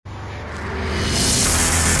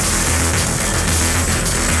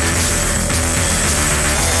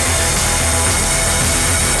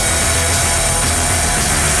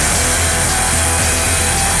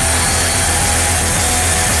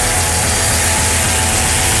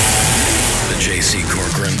J.C.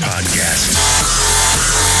 Corcoran Podcast.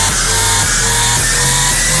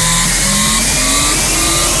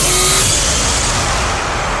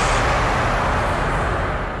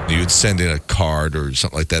 You'd send in a card or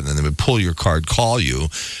something like that, and then they would pull your card, call you,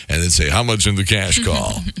 and then say, how much in the cash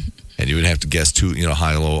call? And you would have to guess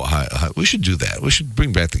high, low, high. We should do that. We should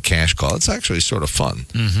bring back the cash call. It's actually sort of fun.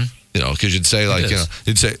 Mm-hmm. Because you'd say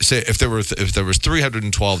you'd say if there was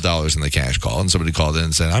 $312 in the cash call, and somebody called in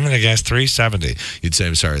and said, I'm going to guess $370. You'd say,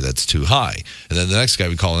 I'm sorry, that's too high. And then the next guy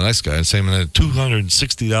would call the next guy and say, I'm going to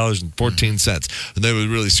 $260.14. And they would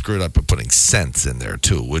really screw it up by putting cents in there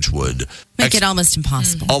too, which would make it almost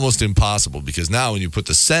impossible. Almost impossible, because now when you put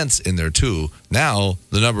the cents in there too, now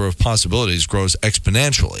the number of possibilities grows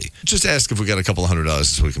exponentially. Just ask if we got a couple of $100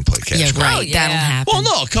 so we can play cash. Yeah, call. right. That'll happen. Well,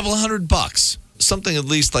 no, a couple of $100. Something at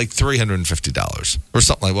least like $350 or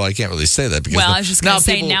something like. Well, I can't really say that because I was just going to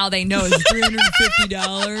say now they know it's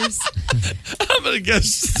 $350. I'm going to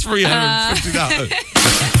guess $350.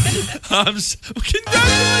 Congratulations!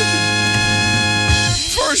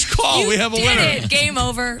 First call, we have a winner. It. Game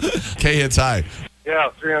over. K hits high. Yeah,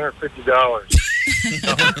 $350.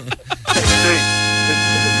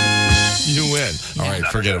 You win. All right,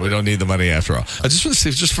 forget it. We don't need the money after all. I just want to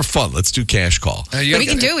see, just for fun, let's do cash call. We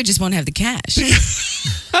can do it. We just won't have the cash.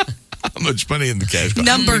 How much money in the cash call?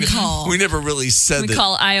 Number call. We never really said that. We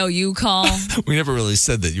call IOU call. We never really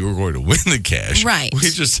said that you were going to win the cash. Right. We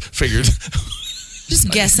just figured.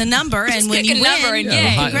 Just guess a number, and when you win,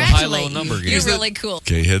 high-low number game. You're really cool.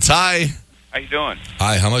 Okay, hits high. How you doing?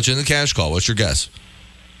 Hi, how much in the cash call? What's your guess?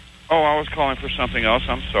 Oh, I was calling for something else.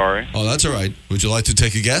 I'm sorry. Oh, that's all right. Would you like to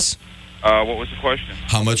take a guess? What was the question?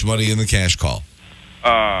 How much money in the cash call?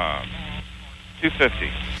 $250.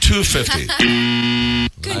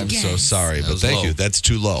 $250. I'm guess. so sorry, but was thank low. you. That's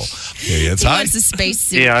too low. Okay, it's he high. wants a space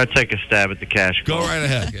suit. Yeah, I'd take a stab at the cash Go call. right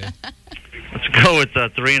ahead. Let's go with 3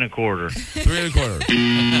 1/4. 3 1/4.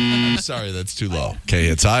 I'm sorry, that's too low. Okay,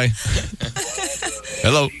 it's high.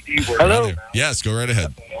 Hello. Hello. Yes, go right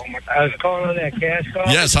ahead. I was calling on that cash call.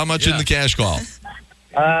 Yes, how much in the cash call?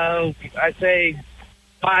 I'd say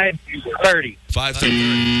 $530.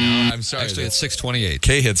 $530. I'm sorry. Actually, it's $628.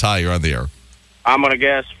 K hits high. You're on the air. I'm going to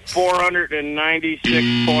guess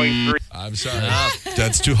 496.3. I'm sorry.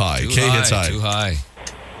 That's too high. K hits high. Too high.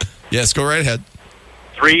 Yes, go right ahead.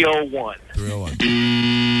 301.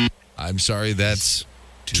 301. I'm sorry, that's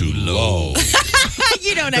too low.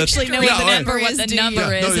 You don't actually know Yeah, what the right. number is, What the do number you?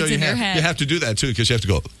 is. It's in your head. You have to do that, too, because you have to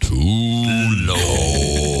go too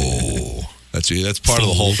low. That's part of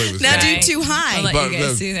the whole thing. Now Okay. do too high. I'll let you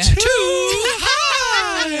guys do that. Too high.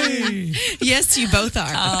 Yes, you both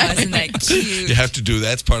are. Oh, isn't that cute? You have to do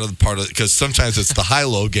that's part of because sometimes it's the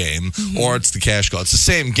high-low game or it's the cash call. It's the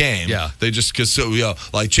same game. Yeah. They just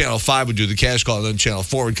like Channel 5 would do the cash call, and then Channel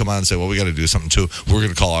 4 would come on and say, well, we got to do something too. We're going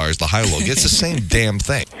to call ours the high-low. It's the same damn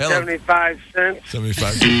thing. Hello. 75 cents.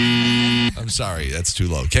 75. I'm sorry, that's too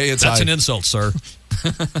low. Okay, it's That's high. an insult, sir.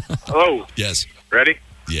 Hello. Yes. Ready?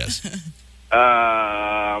 Yes.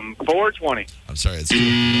 420. I'm sorry,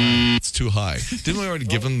 it's too high. Didn't we already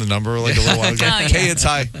give him the number like a little while ago? Oh, yeah. Okay, it's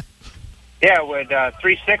high. Yeah, with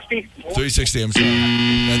 360. 360, I'm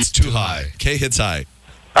sorry. That's too high. K hits high.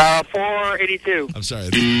 482. I'm sorry.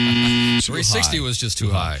 It's too 360 high. was just too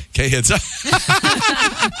high. K hits high.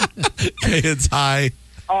 K hits high.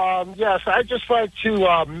 Yes, I'd just like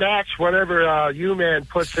to match whatever you-man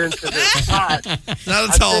puts into this pot.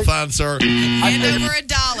 Not a telephone, sir. Hand over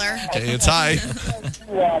 $1. Okay, it's high.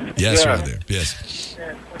 Yes, right there. Yes.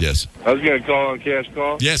 Yes. I was going to call on cash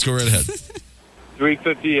call. Yes, go right ahead.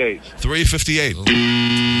 358. 358.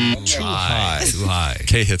 Too high. Too high.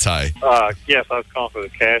 K hits high. Yes, I was calling for the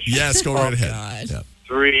cash. Yes, go right ahead. God. Yeah.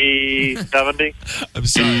 370. I'm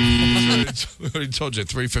sorry. We already told you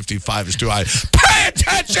 355 is too high. Pay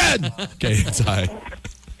attention! Okay, it's high.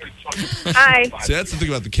 Hi. See, that's the thing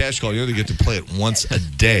about the cash call. You only get to play it once a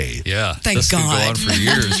day. Yeah. Thank this could go God. on for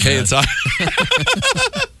years. Okay, it's high.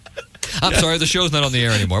 I'm sorry, the show's not on the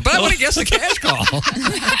air anymore. But I want to guess the cash call.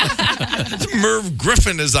 Merv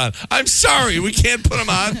Griffin is on. I'm sorry, we can't put him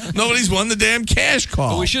on. Nobody's won the damn cash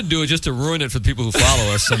call. But we should do it just to ruin it for the people who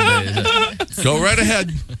follow us someday. Go right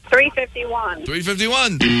ahead. 351.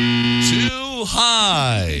 351. Too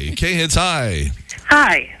high. K hits high.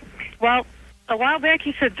 Hi. Well, a while back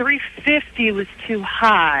you said 350 was too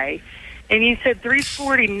high, and you said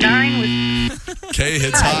 349 was... K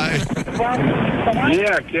hits high.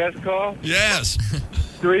 Yeah, cash call. Yes.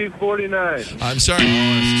 349. I'm sorry.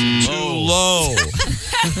 Too low.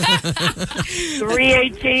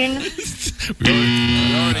 318.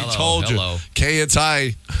 We already Hello, told you. hello. K hits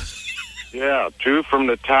high. Yeah, 2 from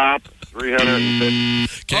the top.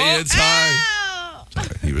 350. K hits high.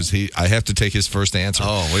 I have to take his first answer.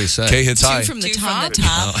 Oh, what do you say? K hits high. Two from the Two top.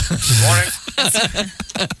 from the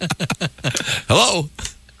Hello.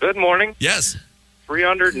 Good morning. Yes.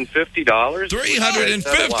 $350.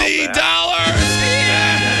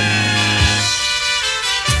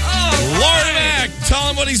 $350. Lauren Mack, tell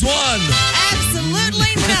him what he's won.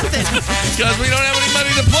 Absolutely nothing. Because we don't have any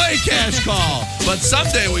money to play cash call. But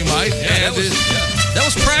someday we might. Yeah, that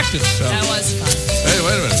was practice. So. That was fun. Hey,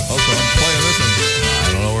 wait a minute. Also, I'm playing this one. I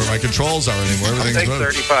don't know where my controls are anymore. I'll Everything's take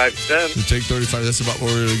 35 cents. You take 35. That's about what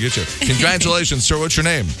we're going to get you. Congratulations, sir. What's your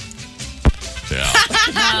name? Yeah.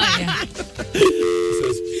 Oh, yeah.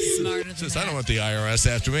 Smarter than Says, that. I don't want the IRS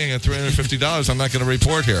after me. I got $350. I'm not going to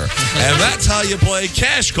report here. And that's how you play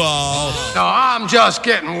cash call. No, I'm just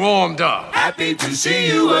getting warmed up. Happy to see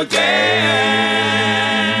you again.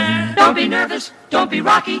 Don't be nervous. Don't be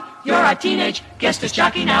rocky. You're a teenage guest disc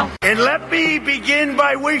jockey now. And let me begin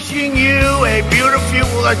by wishing you a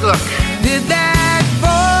beautiful look. Did that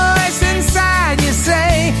voice inside you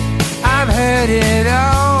say, I've heard it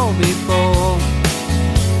all before?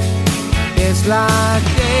 It's like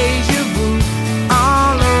deja vu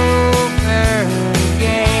all over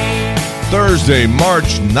again. Thursday,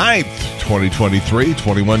 March 9th, 2023,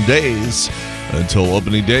 21 days until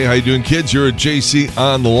opening day. How you doing, kids? You're at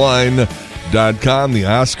jcontheline.com. The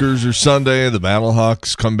Oscars are Sunday. The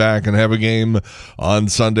Battlehawks come back and have a game on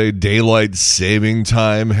Sunday. Daylight saving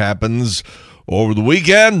time happens over the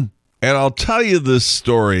weekend. And I'll tell you this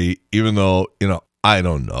story, even though, I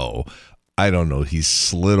don't know. He's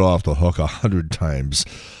slid off the hook 100 times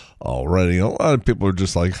already. A lot of people are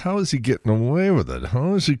just like, how is he getting away with it?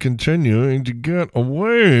 How is he continuing to get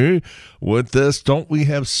away with this? Don't we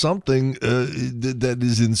have something that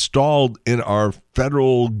is installed in our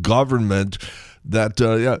federal government that,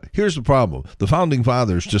 here's the problem. The Founding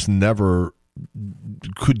Fathers just never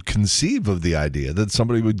could conceive of the idea that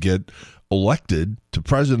somebody would get elected to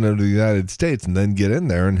president of the United States and then get in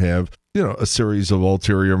there and have, a series of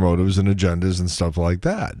ulterior motives and agendas and stuff like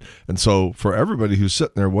that. And so for everybody who's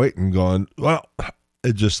sitting there waiting, going, well,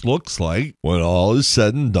 it just looks like when all is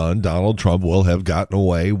said and done, Donald Trump will have gotten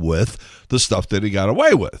away with the stuff that he got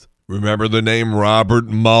away with. Remember the name Robert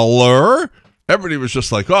Mueller? Everybody was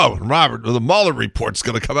just like, oh, the Mueller report's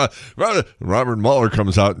going to come out. Robert Mueller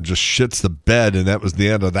comes out and just shits the bed, and that was the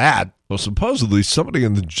end of that. Well, supposedly somebody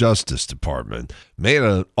in the Justice Department made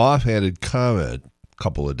an offhanded comment a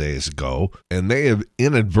couple of days ago, and they have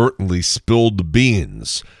inadvertently spilled the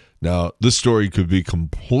beans. Now, this story could be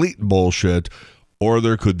complete bullshit, or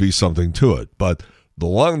there could be something to it. But the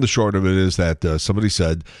long and the short of it is that somebody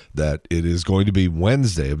said that it is going to be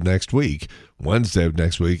Wednesday of next week. Wednesday of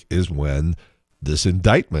next week is when this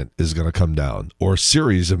indictment is going to come down, or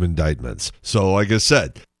series of indictments. So, like I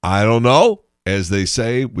said, I don't know. As they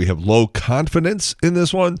say, we have low confidence in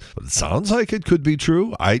this one, but it sounds like it could be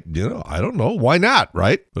true. I don't know. Why not,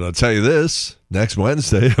 right? But I'll tell you this, next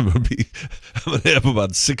Wednesday, I'm going to have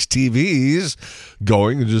about 6 TVs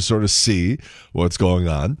going and just sort of see what's going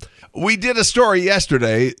on. We did a story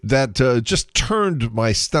yesterday that just turned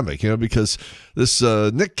my stomach, because this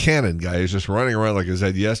Nick Cannon guy is just running around, like I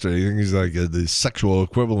said yesterday. I think he's like the sexual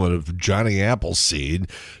equivalent of Johnny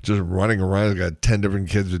Appleseed, just running around. He's got 10 different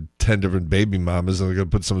kids with 10 different baby mamas, and they're going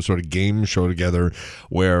to put some sort of game show together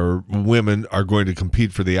where women are going to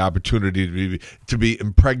compete for the opportunity to be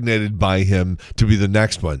impregnated by him, to be the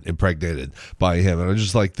next one impregnated by him. And I'm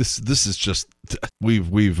just like, this is just,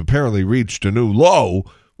 we've apparently reached a new low.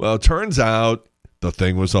 Well, it turns out the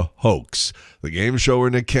thing was a hoax. The game show where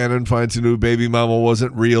Nick Cannon finds a new baby mama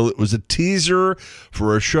wasn't real. It was a teaser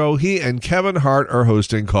for a show he and Kevin Hart are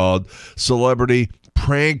hosting called Celebrity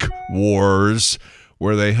Prank Wars,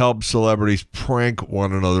 where they help celebrities prank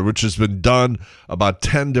one another, which has been done about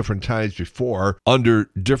 10 different times before under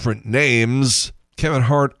different names. Kevin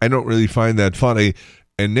Hart, I don't really find that funny.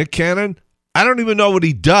 And Nick Cannon, I don't even know what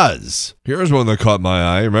he does. Here's one that caught my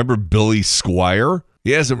eye. Remember Billy Squier?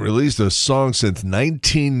 He hasn't released a song since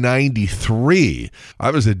 1993. I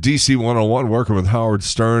was at DC 101 working with Howard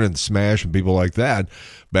Stern and Smash and people like that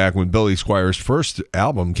back when Billy Squier's first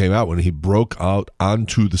album came out, when he broke out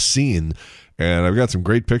onto the scene. And I've got some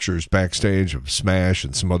great pictures backstage of Smash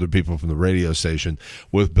and some other people from the radio station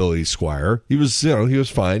with Billy Squier. He was, he was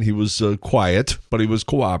fine. He was quiet, but he was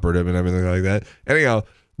cooperative and everything like that. Anyhow,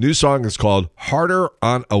 new song is called Harder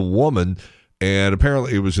on a Woman. And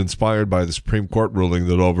apparently it was inspired by the Supreme Court ruling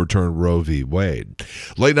that overturned Roe v. Wade.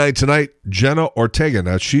 Late night tonight, Jenna Ortega.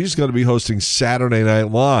 Now, she's going to be hosting Saturday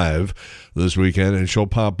Night Live this weekend, and she'll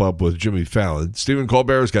pop up with Jimmy Fallon. Stephen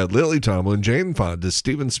Colbert's got Lily Tomlin, Jane Fonda,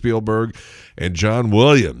 Steven Spielberg, and John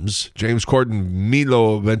Williams. James Corden,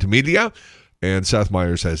 Milo Ventimiglia, and Seth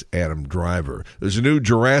Meyers has Adam Driver. There's a new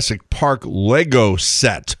Jurassic Park Lego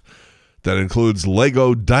set that includes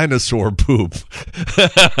Lego dinosaur poop.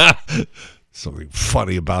 Something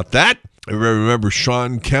funny about that. Everybody remember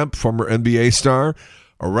Sean Kemp, former NBA star,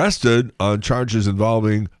 arrested on charges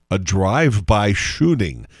involving a drive-by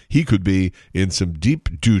shooting. He could be in some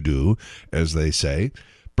deep doo-doo, as they say.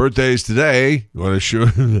 Birthdays today. You want to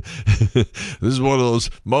shoot? This is one of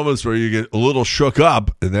those moments where you get a little shook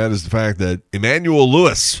up, and that is the fact that Emmanuel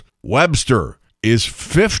Lewis Webster is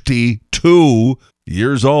 52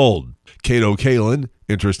 years old. Kato Kalin,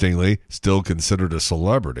 interestingly, still considered a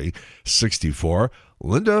celebrity, 64.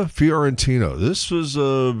 Linda Fiorentino. This was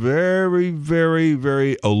a very, very,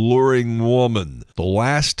 very alluring woman. The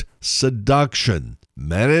Last Seduction,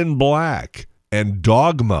 Men in Black, and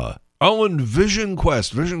Dogma. Oh, and Vision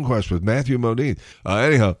Quest with Matthew Modine.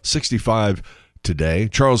 Anyhow, 65 today.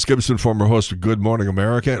 Charles Gibson, former host of Good Morning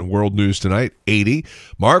America and World News Tonight, 80.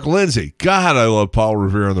 Mark Lindsay. God, I love Paul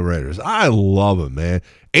Revere and the Raiders. I love him, man.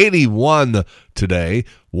 81 today.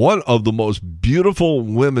 One of the most beautiful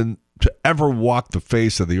women to ever walk the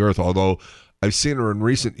face of the earth, although I've seen her in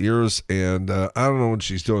recent years, and I don't know what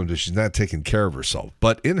she's doing, but she's not taking care of herself.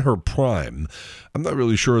 But in her prime, I'm not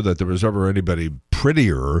really sure that there was ever anybody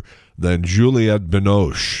prettier than Juliette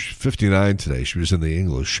Binoche, 59 today. She was in The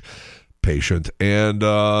English Patient, and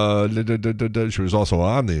she was also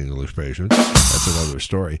on The English Patient. That's another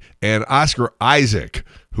story. And Oscar Isaac,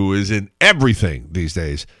 who is in everything these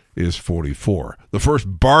days, is 44. The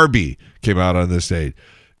first Barbie came out on this date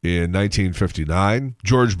in 1959.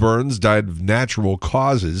 George Burns died of natural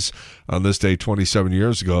causes on this day 27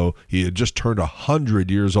 years ago. He had just turned 100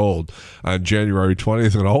 years old on January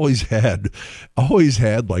 20th and always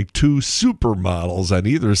had like two supermodels on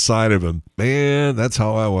either side of him. Man, that's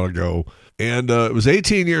how I want to go. And it was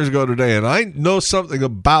 18 years ago today, and I know something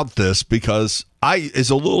about this because as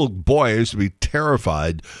a little boy, I used to be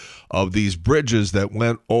terrified of these bridges that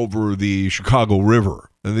went over the Chicago River.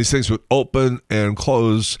 And these things would open and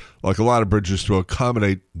close like a lot of bridges to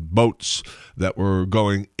accommodate boats that were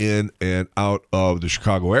going in and out of the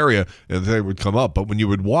Chicago area, and they would come up. But when you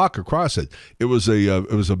would walk across it, it was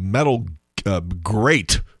a metal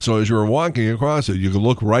grate. So as you were walking across it, you could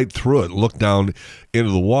look right through it, look down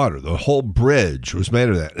into the water. The whole bridge was made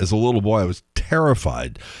of that. As a little boy, I was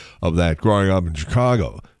terrified of that growing up in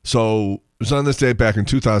Chicago. So it was on this day back in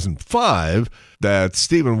 2005 that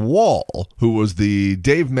Stephen Wall, who was the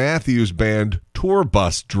Dave Matthews Band tour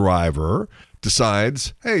bus driver,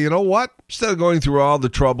 decides, hey, you know what? Instead of going through all the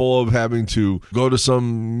trouble of having to go to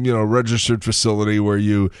some, registered facility where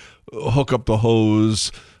you hook up the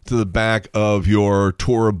hose to the back of your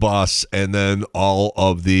tour bus and then all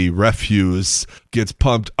of the refuse gets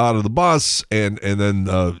pumped out of the bus and then,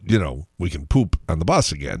 we can poop on the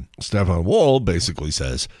bus again. Stephen Wall basically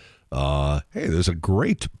says, hey, there's a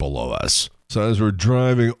grate below us. So as we're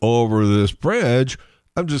driving over this bridge,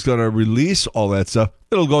 I'm just going to release all that stuff.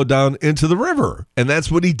 It'll go down into the river. And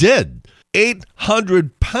that's what he did.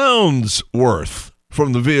 800 pounds worth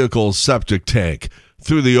from the vehicle's septic tank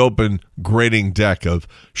through the open grating deck of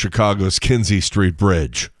Chicago's Kinsey Street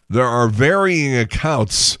Bridge. There are varying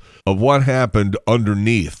accounts of what happened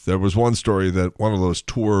underneath. There was one story that one of those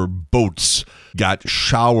tour boats got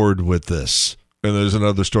showered with this. And there's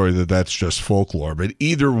another story that's just folklore. But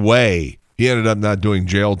either way, he ended up not doing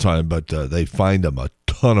jail time, but they fined him a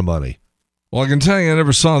ton of money. Well, I can tell you I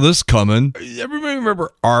never saw this coming. Everybody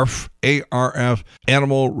remember ARF, A-R-F,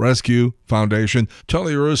 Animal Rescue Foundation?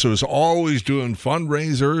 Tony Russo is always doing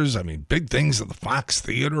fundraisers. I mean, big things at the Fox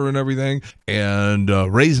Theater and everything, and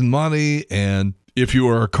raising money. And if you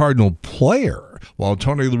were a Cardinal player, while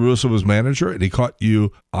Tony La Russa was manager and he caught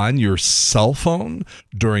you on your cell phone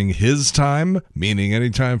during his time, meaning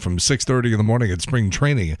anytime from 6:30 in the morning at spring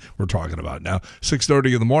training, we're talking about now,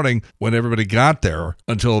 6:30 in the morning when everybody got there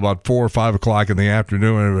until about 4 or 5 o'clock in the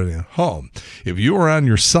afternoon, everybody at home. If you were on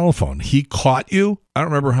your cell phone, he caught you. I don't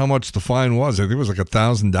remember how much the fine was. I think it was like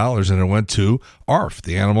 $1,000, and it went to ARF,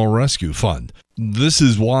 the Animal Rescue Fund. This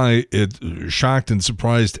is why it shocked and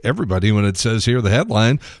surprised everybody when it says here, the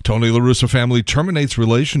headline, Tony La Russa family terminates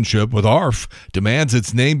relationship with ARF, demands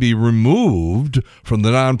its name be removed from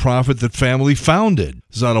the nonprofit that family founded.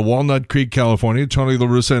 This is out of Walnut Creek, California. Tony La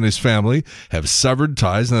Russa and his family have severed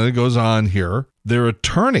ties, and then it goes on here. Their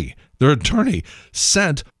attorney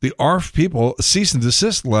sent the ARF people a cease and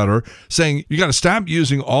desist letter saying you got to stop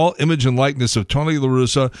using all image and likeness of Tony La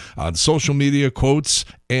Russa on social media, quotes,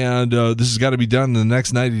 and this has got to be done in the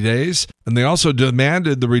next 90 days. And they also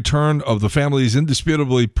demanded the return of the family's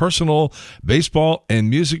indisputably personal baseball and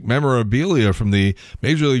music memorabilia from the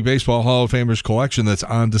Major League Baseball Hall of Famers collection that's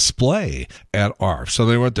on display at ARF. So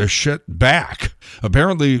they want their shit back.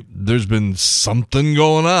 Apparently, there's been something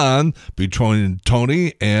going on between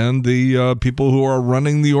Tony and the people who are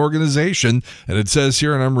running the organization. And it says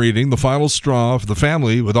here, and I'm reading, the final straw for the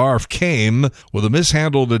family with ARF came with a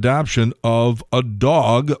mishandled adoption of a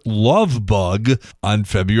dog, Love Bug, on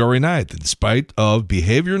February 9th, in spite of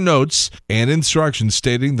behavior notes and instructions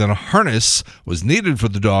stating that a harness was needed for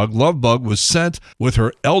the dog. Love Bug was sent with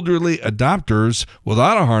her elderly adopters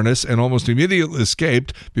without a harness and almost immediately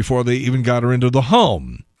escaped before they even got her into the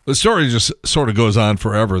home. The story just sort of goes on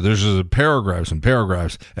forever. There's just paragraphs and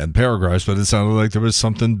paragraphs and paragraphs, but it sounded like there was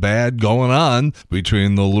something bad going on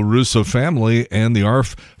between the La Russa family and the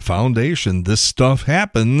ARF Foundation. This stuff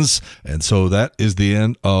happens, and so that is the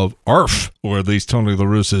end of ARF, or at least Tony La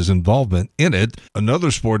Russa's involvement in it. Another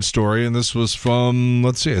sports story, and this was from,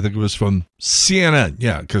 I think it was from CNN.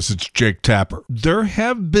 Yeah, because it's Jake Tapper. There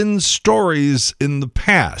have been stories in the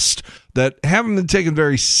past that haven't been taken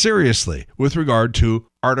very seriously with regard to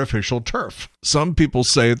artificial turf. Some people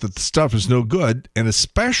say that the stuff is no good, and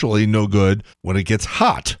especially no good when it gets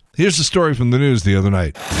hot. Here's the story from the news the other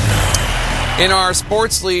night. In our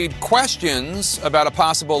sports lead, questions about a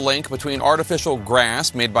possible link between artificial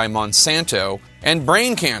grass made by Monsanto and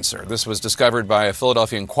brain cancer. This was discovered by a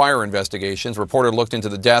Philadelphia Inquirer investigation. The reporter looked into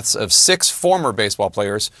the deaths of 6 former baseball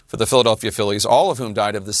players for the Philadelphia Phillies, all of whom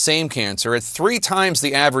died of the same cancer at 3 times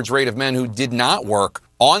the average rate of men who did not work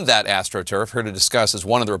on that AstroTurf. Here to discuss is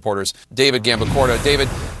one of the reporters, David Gambacorta. David,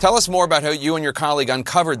 tell us more about how you and your colleague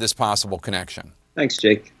uncovered this possible connection. Thanks,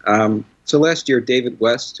 Jake. So last year, David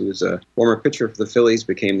West, who was a former pitcher for the Phillies,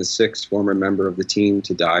 became the 6th former member of the team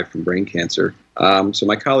to die from brain cancer. So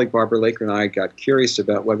my colleague Barbara Laker and I got curious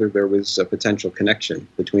about whether there was a potential connection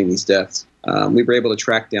between these deaths. We were able to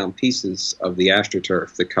track down pieces of the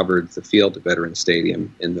AstroTurf that covered the field at Veterans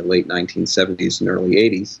Stadium in the late 1970s and early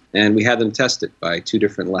 80s, and we had them tested by 2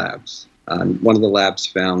 different labs. One of the labs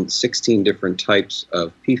found 16 different types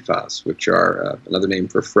of PFAS, which are another name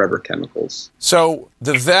for forever chemicals. So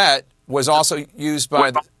the vet was also used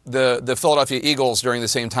by the Philadelphia Eagles during the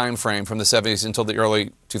same time frame from the 70s until the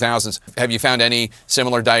early 2000s. Have you found any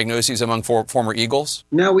similar diagnoses among former Eagles?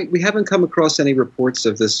 No, we haven't come across any reports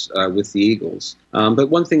of this with the Eagles. But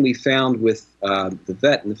one thing we found with the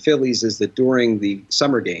vet and the Phillies is that during the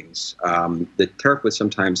summer games, the turf would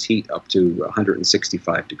sometimes heat up to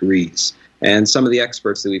 165 degrees. And some of the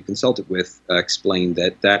experts that we've consulted with explained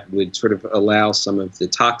that that would sort of allow some of the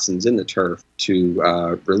toxins in the turf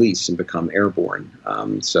to release and become airborne.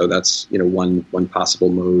 So that's one possible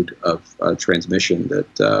mode of transmission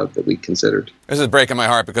that we considered. This is breaking my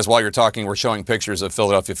heart because while you're talking, we're showing pictures of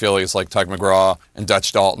Philadelphia Phillies like Tug McGraw and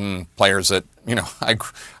Dutch Dalton, players that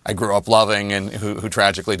I grew up loving and who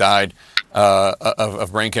tragically died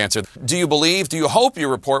of brain cancer. Do you hope your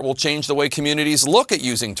report will change the way communities look at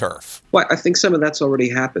using turf? Well, I think some of that's already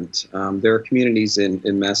happened. There are communities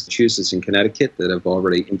in Massachusetts and Connecticut that have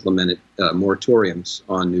already implemented moratoriums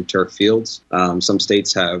on new turf fields. Some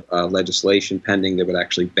states have legislation pending that would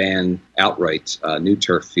actually ban outright new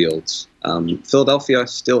turf fields. Philadelphia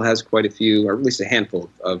still has quite a few, or at least a handful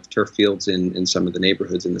of turf fields in some of the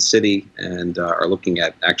neighborhoods in the city, and are looking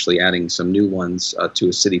at actually adding some new ones to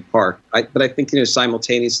a city park. But I think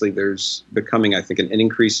simultaneously there's becoming, I think, an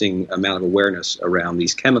increasing amount of awareness around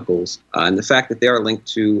these chemicals and the fact that they are linked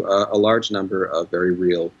to a large number of very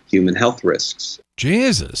real human health risks.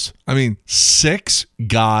 Jesus. I mean, 6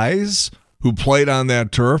 guys who played on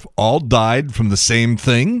that turf all died from the same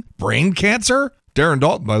thing? Brain cancer? Darren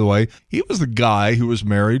Dalton, by the way, he was the guy who was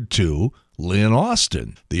married to Lynn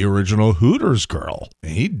Austin, the original Hooters girl.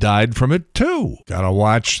 And he died from it too. Gotta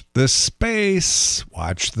watch this space.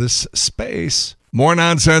 Watch this space. More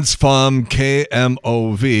nonsense from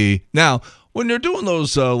KMOV. Now, when you're doing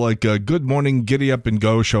those Good Morning, Giddy Up and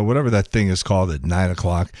Go show, whatever that thing is called at 9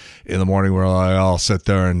 o'clock in the morning, where I'll sit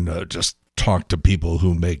there and just talk to people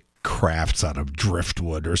who make crafts out of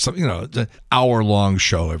driftwood or something, it's an hour-long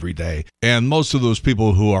show every day. And most of those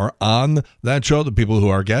people who are on that show, the people who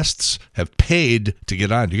are guests, have paid to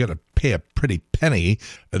get on. You got to pay a pretty penny.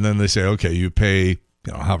 And then they say, okay, you pay,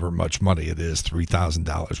 however much money it is,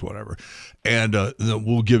 $3,000, whatever. And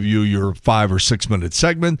we'll give you your 5 or 6 minute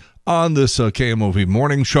segment on this KMOV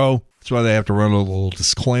morning show. That's why they have to run a little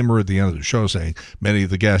disclaimer at the end of the show saying many of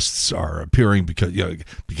the guests are appearing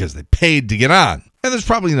because they paid to get on. And there's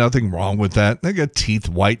probably nothing wrong with that. They got teeth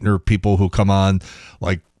whitener people who come on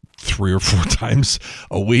like 3 or 4 times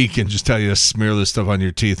a week and just tell you to smear this stuff on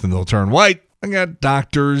your teeth and they'll turn white. I got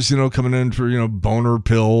doctors, coming in for, boner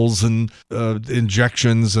pills and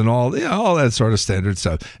injections and all that sort of standard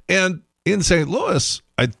stuff. And in St. Louis,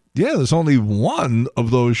 there's only one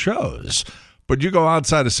of those shows. But you go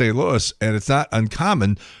outside of St. Louis, and it's not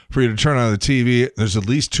uncommon for you to turn on the TV. There's at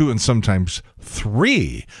least 2 and sometimes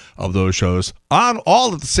 3 of those shows on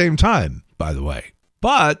all at the same time, by the way.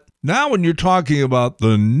 But now when you're talking about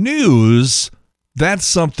the news, that's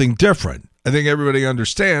something different. I think everybody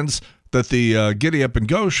understands that the Giddy Up and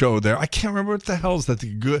Go show there, I can't remember what the hell is that,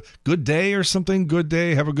 the Good Day or something? Good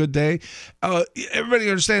Day, Have a Good Day. Everybody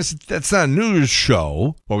understands that's not a news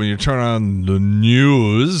show, but when you turn on the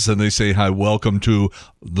news and they say, hi, welcome to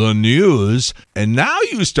the news, and now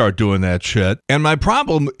you start doing that shit, and my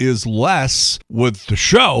problem is less with the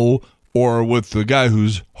show or with the guy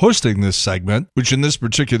who's hosting this segment, which in this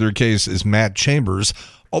particular case is Matt Chambers,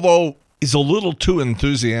 although he's a little too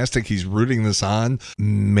enthusiastic. He's rooting this on,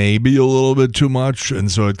 maybe a little bit too much,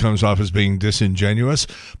 and so it comes off as being disingenuous.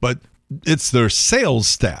 But it's their sales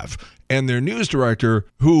staff and their news director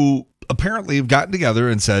who apparently have gotten together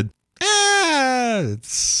and said,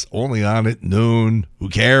 it's only on at noon. Who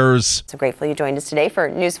cares? So grateful you joined us today for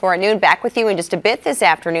News 4 at noon. Back with you in just a bit this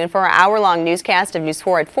afternoon for our hour-long newscast of News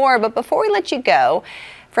 4 at 4. But before we let you go,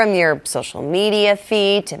 from your social media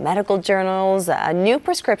feed to medical journals, a new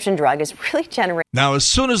prescription drug is really generating. Now, as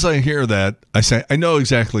soon as I hear that, I say, I know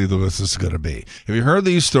exactly what this is going to be. Have you heard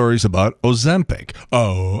these stories about Ozempic?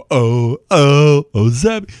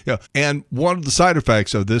 Ozempic. Yeah. And one of the side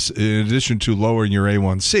effects of this, in addition to lowering your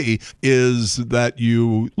A1C, is that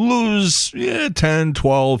you lose 10,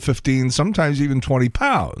 12, 15, sometimes even 20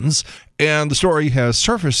 pounds. And the story has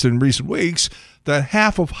surfaced in recent weeks that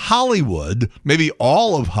half of Hollywood, maybe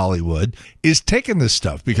all of Hollywood, is taking this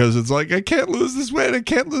stuff because it's like, I can't lose this weight. I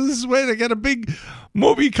got a big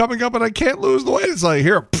movie coming up and I can't lose the weight. It's like,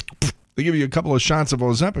 here, they give you a couple of shots of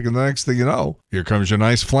Ozempic and the next thing you know, here comes your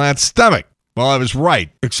nice flat stomach. Well, I was right.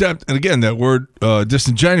 Except, and again, that word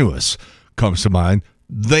disingenuous comes to mind.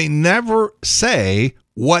 They never say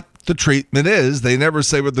what the treatment is. They never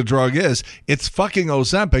say what the drug is. It's fucking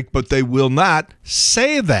Ozempic, but they will not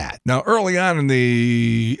say that. Now, early on in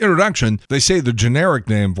the introduction, they say the generic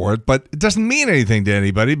name for it, but it doesn't mean anything to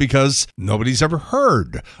anybody because nobody's ever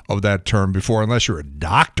heard of that term before unless you're a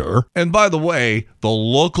doctor. And by the way, the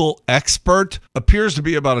local expert appears to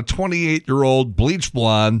be about a 28-year-old bleach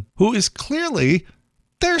blonde who is clearly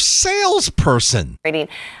their salesperson. Creating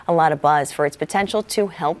a lot of buzz for its potential to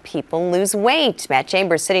help people lose weight. Matt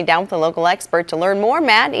Chambers sitting down with a local expert to learn more,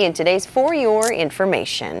 Matt, in today's For Your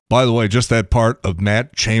Information. By the way, just that part of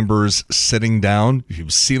Matt Chambers sitting down, if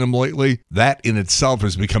you've seen him lately, that in itself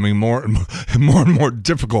is becoming more and more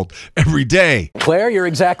difficult every day. Claire, you're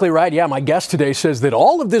exactly right. Yeah, my guest today says that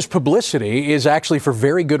all of this publicity is actually for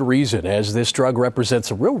very good reason, as this drug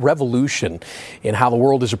represents a real revolution in how the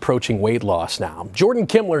world is approaching weight loss now. Jordan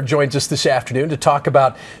Kimmler joins us this afternoon to talk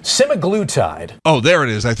about semaglutide. Oh, there it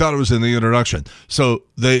is. I thought it was in the introduction. So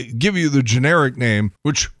they give you the generic name,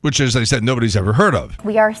 which as I said, nobody's ever heard of.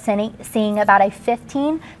 We are seeing about a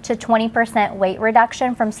 15 to 20% weight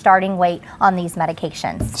reduction from starting weight on these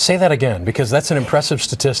medications. Say that again, because that's an impressive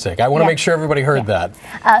statistic. I want to make sure everybody heard that.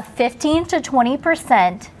 15 to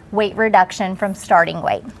 20% weight reduction from starting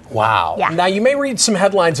weight. Wow. Yeah. Now, you may read some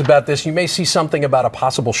headlines about this. You may see something about a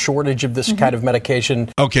possible shortage of this kind of medication.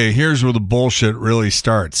 Okay, here's where the bullshit really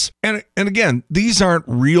starts. And again, these aren't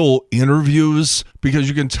real interviews because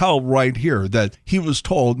you can tell right here that he was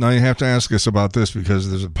told, now you have to ask us about this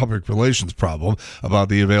because there's a public relations problem about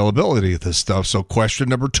the availability of this stuff. So question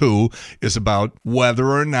number 2 is about whether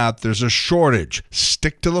or not there's a shortage.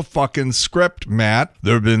 Stick to the fucking script, Matt.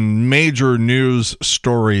 There have been major news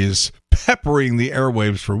stories peppering the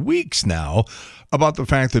airwaves for weeks now about the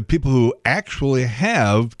fact that people who actually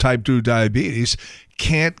have type 2 diabetes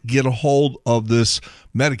can't get a hold of this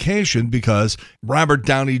medication because Robert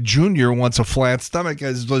Downey Jr. wants a flat stomach,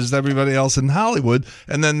 as does everybody else in Hollywood.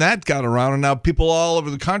 And then that got around, and now people all over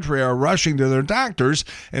the country are rushing to their doctors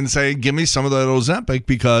and saying, give me some of that Ozempic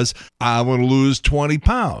because I want to lose 20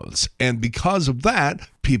 pounds. And because of that,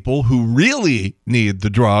 people who really need the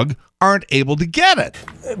drug aren't able to get it.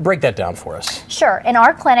 Break that down for us. Sure. In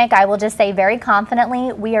our clinic, I will just say very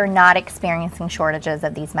confidently, we are not experiencing shortages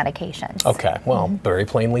of these medications. Okay. Well, very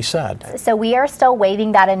plainly said. So we are still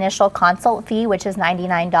waiving that initial consult fee, which is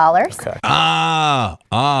 $99. Okay.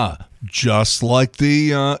 just like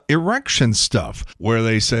the erection stuff, where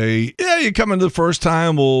they say, yeah, you come in the first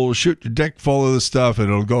time, we'll shoot your dick full of the stuff, and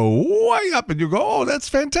it'll go way up, and you go, oh, that's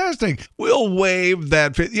fantastic. We'll waive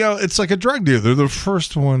that. It's like a drug dealer. The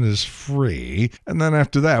first one is free, and then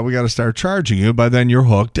after that, we got to start charging you. By then, you're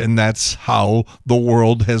hooked, and that's how the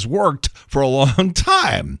world has worked for a long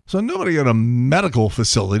time. So nobody at a medical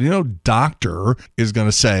facility, no doctor is going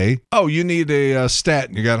to say, oh, you need a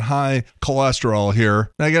statin. You got high cholesterol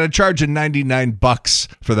here. And I got to charge you $99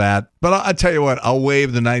 for that. But I'll tell you what, I'll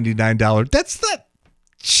waive the $99. That's not.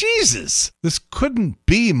 Jesus, this couldn't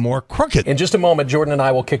be more crooked. In just a moment, Jordan and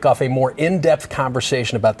I will kick off a more in-depth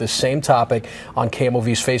conversation about this same topic on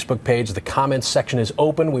KMOV's Facebook page. The comments section is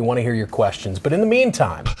open. We want to hear your questions. But in the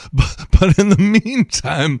meantime... But in the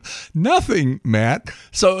meantime, nothing, Matt.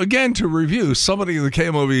 So again, to review, somebody in the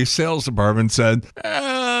KMOV sales department said,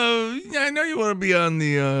 I know you want to be on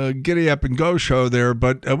the Giddy Up and Go show there,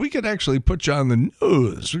 but we could actually put you on the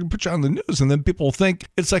news. We can put you on the news, and then people think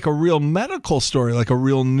it's like a real medical story, like a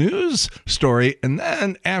real news story. And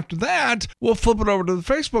then after that, we'll flip it over to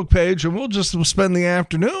the Facebook page, and we'll spend the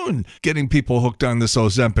afternoon getting people hooked on this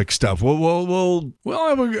Ozempic stuff. We'll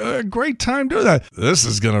have a great time doing that. This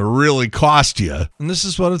is going to really cost you, and this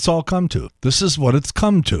is what it's all come to. This is what it's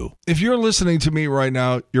come to. If you're listening to me right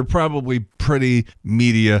now, you're probably pretty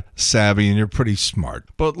media savvy and you're pretty smart.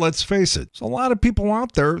 But let's face it, there's a lot of people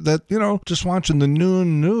out there that, just watching the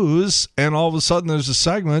noon news, and all of a sudden there's a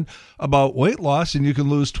segment about weight loss and you can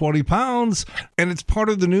lose 20 pounds, and it's part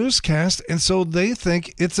of the newscast, and so they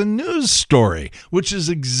think it's a news story, which is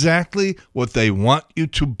exactly what they want you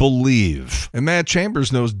to believe. And Matt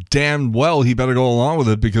Chambers knows damn well he better go along with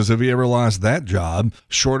it, because if he ever lost that job,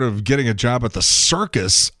 short of getting a job at the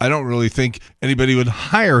circus, I don't really think anybody would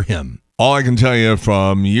hire him. All I can tell you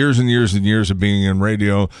from years and years and years of being in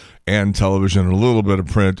radio and television and a little bit of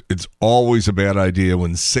print, it's always a bad idea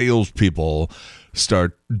when salespeople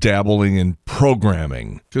start dabbling in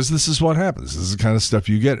programming, because this is what happens. This is the kind of stuff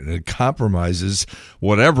you get, and it compromises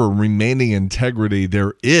whatever remaining integrity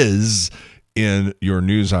there is in your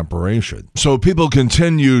news operation. So people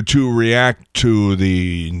continue to react to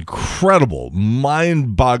the incredible,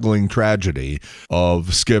 mind-boggling tragedy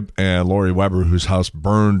of Skip and Lori Weber, whose house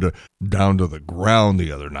burned down to the ground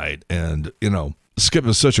the other night. And, Skip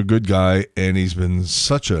is such a good guy, and he's been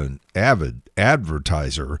such an avid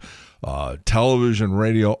advertiser, television,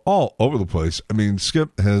 radio, all over the place. I mean,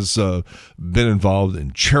 Skip has been involved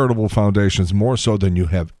in charitable foundations more so than you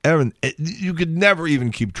have ever. You could never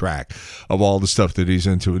even keep track of all the stuff that he's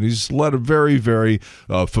into. And he's led a very, very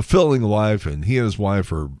fulfilling life. And he and his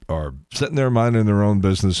wife are sitting there minding their own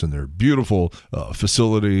business in their beautiful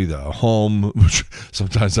facility, the home, which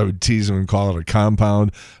sometimes I would tease him and call it a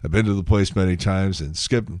compound. I've been to the place many times. And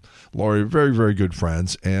Skip and Lori are very, very good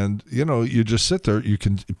friends. And, you just sit there.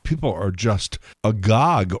 People are just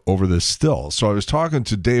agog over this still. So I was talking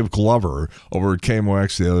to Dave Glover over at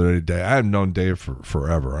KMOX the other day. I have known Dave for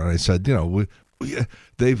forever. And I said,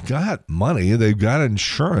 they've got money, they've got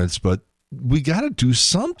insurance, but we got to do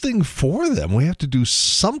something for them. We have to do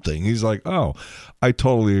something. He's like, oh, I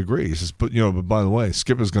totally agree. He says, but by the way,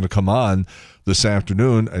 Skip is going to come on this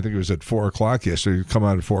afternoon. I think it was at 4:00 yesterday. He'd come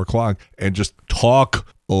on at 4:00 and just talk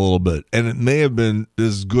a little bit. And it may have been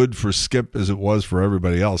as good for Skip as it was for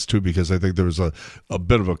everybody else too, because I think there was a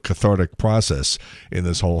bit of a cathartic process in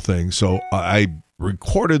this whole thing. So I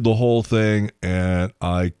recorded the whole thing, and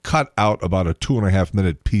I cut out about a 2.5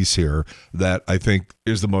 minute piece here that I think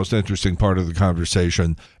is the most interesting part of the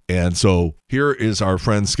conversation. And so here is our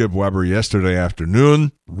friend Skip Weber yesterday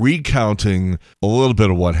afternoon recounting a little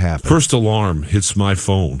bit of what happened. First alarm hits my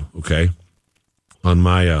phone, okay, on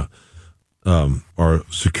my our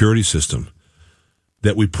security system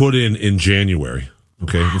that we put in January.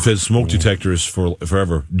 Okay, we've had smoke detectors for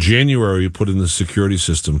forever. January, we put in the security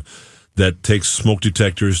system that takes smoke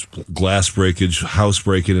detectors, glass breakage, house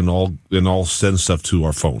breaking, and all sends stuff to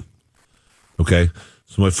our phone. Okay,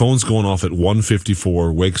 so my phone's going off at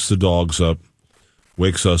 1:54, wakes the dogs up,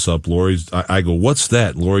 wakes us up. I go, what's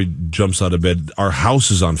that? Lori jumps out of bed. Our house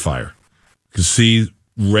is on fire. You can see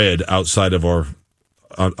red outside of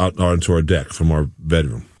out onto our deck from our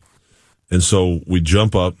bedroom. And so we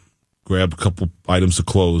jump up, grab a couple items of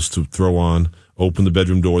clothes to throw on, open the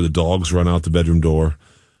bedroom door. The dogs run out the bedroom door.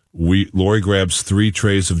 Lori grabs 3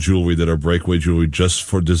 trays of jewelry that are breakaway jewelry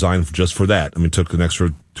designed just for that. I mean, it took an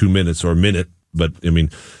extra 2 minutes or a minute, but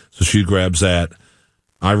so she grabs that.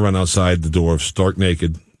 I run outside the door, stark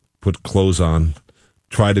naked, put clothes on,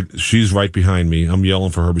 she's right behind me. I'm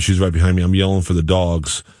yelling for her, but she's right behind me. I'm yelling for the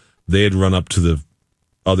dogs. They had run up to the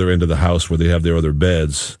other end of the house where they have their other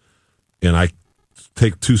beds, and I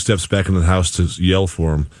take 2 steps back into the house to yell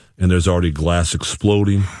for him, and there's already glass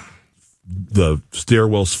exploding. The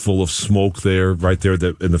stairwell's full of smoke there, right there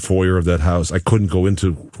in the foyer of that house. I couldn't go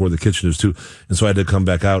into where the kitchen is too, and so I had to come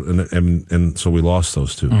back out, and so we lost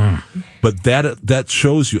those 2. But that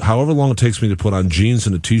shows you, however long it takes me to put on jeans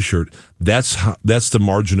and a t-shirt, that's the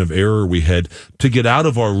margin of error we had to get out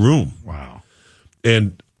of our room. Wow!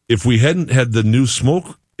 And if we hadn't had the new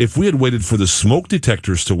smoke, if we had waited for the smoke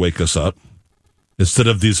detectors to wake us up, instead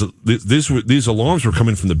of these alarms were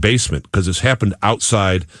coming from the basement because this happened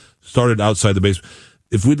outside. Started outside the basement.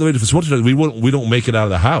 If we'd waited for smoke detectors, we don't make it out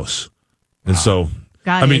of the house. And so,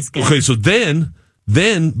 God is good. okay, so then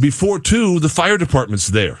before 2, the fire department's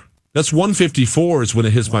there. That's 1:54 is when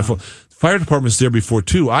it hits my phone. Fire department's there before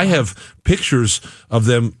 2. I have pictures of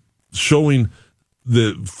them showing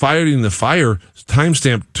fighting the fire,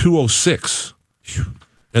 timestamp 2:06.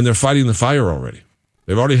 And they're fighting the fire already.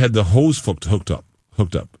 They've already had the hose hooked up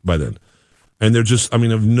by then. And they're just,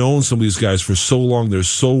 I've known some of these guys for so long. They're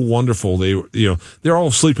so wonderful. They're all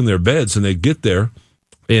asleep in their beds, and they get there.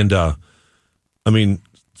 And, some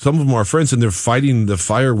of them are friends, and they're fighting the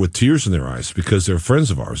fire with tears in their eyes because they're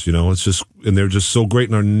friends of ours. It's just, and they're just so great.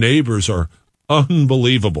 And our neighbors are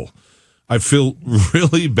unbelievable. I feel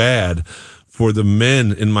really bad for the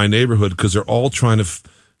men in my neighborhood because they're all trying to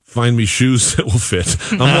find me shoes that will fit.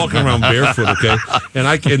 I'm walking around barefoot, okay,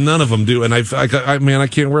 and none of them do. And I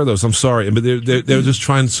can't wear those. I'm sorry, but they're just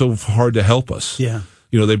trying so hard to help us. Yeah.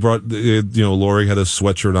 They brought, Lori had a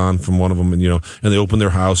sweatshirt on from one of them, and and they opened their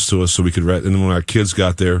house to us so we could rest. And then when our kids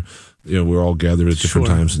got there, we were all gathered at different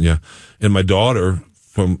times, and my daughter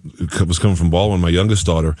was coming from Baldwin. My youngest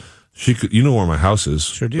daughter, she could, where my house is.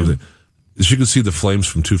 Sure do. She could see the flames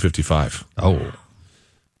from 255. Oh,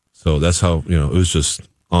 so that's how it was just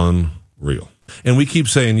unreal. And we keep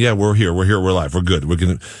saying, we're here, we're alive, we're good,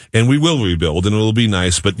 and we will rebuild, and it'll be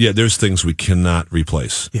nice. But there's things we cannot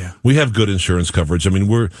replace. Yeah, we have good insurance coverage.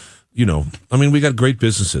 We got great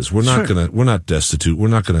businesses. We're not destitute. We're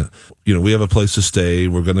not gonna, we have a place to stay.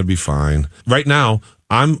 We're gonna be fine. Right now,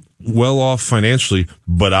 I'm well off financially,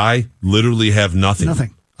 but I literally have nothing.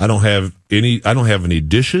 Nothing. I don't have any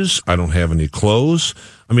dishes. I don't have any clothes.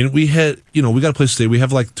 We got a place to stay. We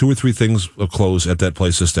have like 2 or 3 things of clothes at that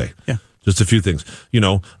place to stay. Yeah. Just a few things.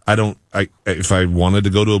 If I wanted to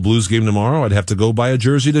go to a Blues game tomorrow, I'd have to go buy a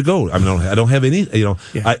jersey to go. I don't have any,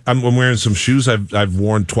 I'm wearing some shoes I've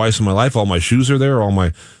worn twice in my life. All my shoes are there. All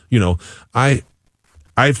my,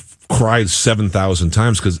 I've cried 7,000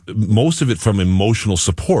 times because most of it from emotional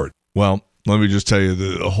support. Well, let me just tell you,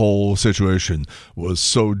 the whole situation was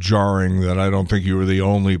so jarring that I don't think you were the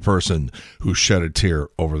only person who shed a tear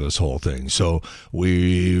over this whole thing. So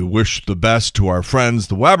we wish the best to our friends,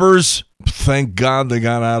 the Webbers. Thank God they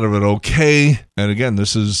got out of it okay. And again,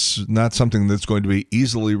 this is not something that's going to be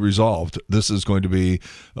easily resolved. This is going to be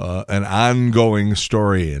an ongoing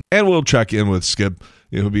story. And we'll check in with Skip.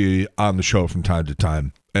 He'll be on the show from time to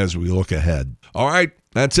time as we look ahead. All right.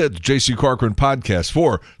 That's it. The J.C. Corcoran podcast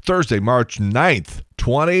for Thursday, March 9th,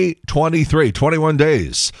 2023. 21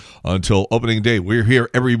 days until opening day. We're here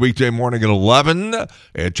every weekday morning at 11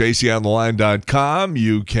 at jcontheline.com.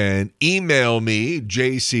 You can email me,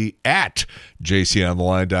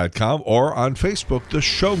 jc@jcontheline.com, or on Facebook, The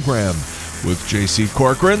Showgram with J.C.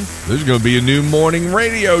 Corcoran. There's going to be a new morning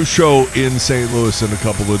radio show in St. Louis in a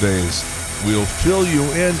couple of days. We'll fill you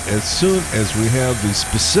in as soon as we have the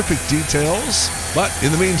specific details. But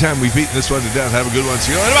in the meantime, we've beaten this one to death. Have a good one.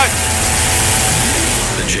 See you later. Bye.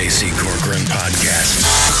 The J.C. Corcoran Podcast.